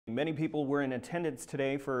Many people were in attendance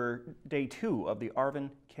today for day 2 of the Arvin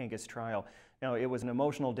Kangas trial. Now, it was an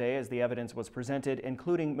emotional day as the evidence was presented,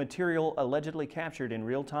 including material allegedly captured in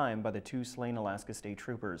real time by the 2 slain Alaska State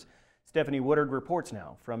Troopers. Stephanie Woodard reports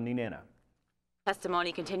now from Nenana.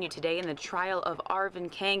 Testimony continued today in the trial of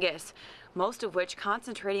Arvin Kangas, most of which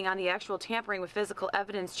concentrating on the actual tampering with physical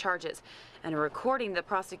evidence charges, and a recording the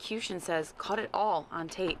prosecution says caught it all on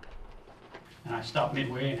tape. And I stopped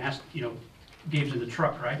midway and asked, Gabe's in the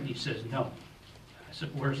truck, right? And he says, no. I said,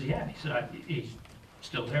 where's he at? He said, he's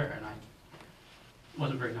still there. And I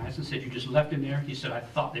wasn't very nice and said, you just left him there? He said, I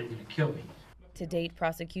thought they were going to kill me. To date,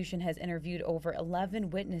 prosecution has interviewed over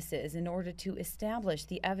 11 witnesses in order to establish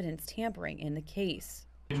the evidence tampering in the case.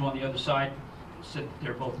 On the other side said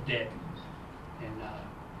they're both dead. And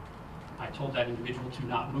I told that individual to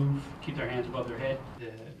not move, keep their hands above their head.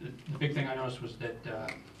 The big thing I noticed was that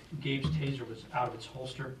Gabe's taser was out of its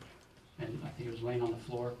holster, and I think it was laying on the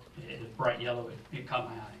floor. It was bright yellow. It caught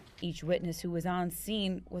my eye. Each witness who was on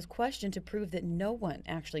scene was questioned to prove that no one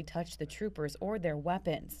actually touched the troopers or their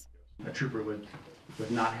weapons. A trooper would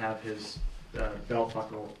not have his belt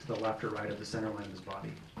buckle to the left or right of the center line of his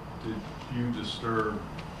body. Did you disturb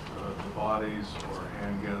the bodies or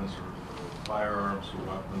handguns or firearms or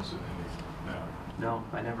weapons in any manner? No,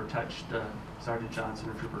 I never touched Sergeant Johnson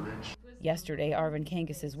or Trooper Rich. Yesterday, Arvin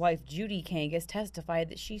Kangas' wife, Judy Kangas, testified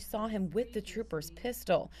that she saw him with the trooper's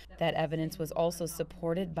pistol. That evidence was also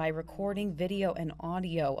supported by recording, video, and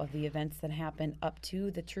audio of the events that happened up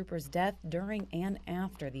to the trooper's death, during and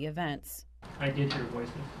after the events. I did hear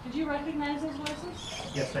voices. Did you recognize those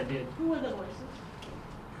voices? Yes, I did. Who were the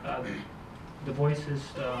voices? The voices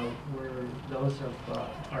were those of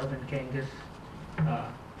Arvin Kangas,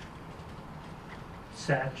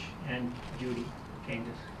 Satch, and Judy Kangas.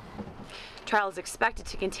 Trial is expected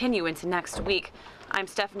to continue into next week. I'm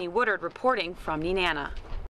Stephanie Woodard reporting from Nenana.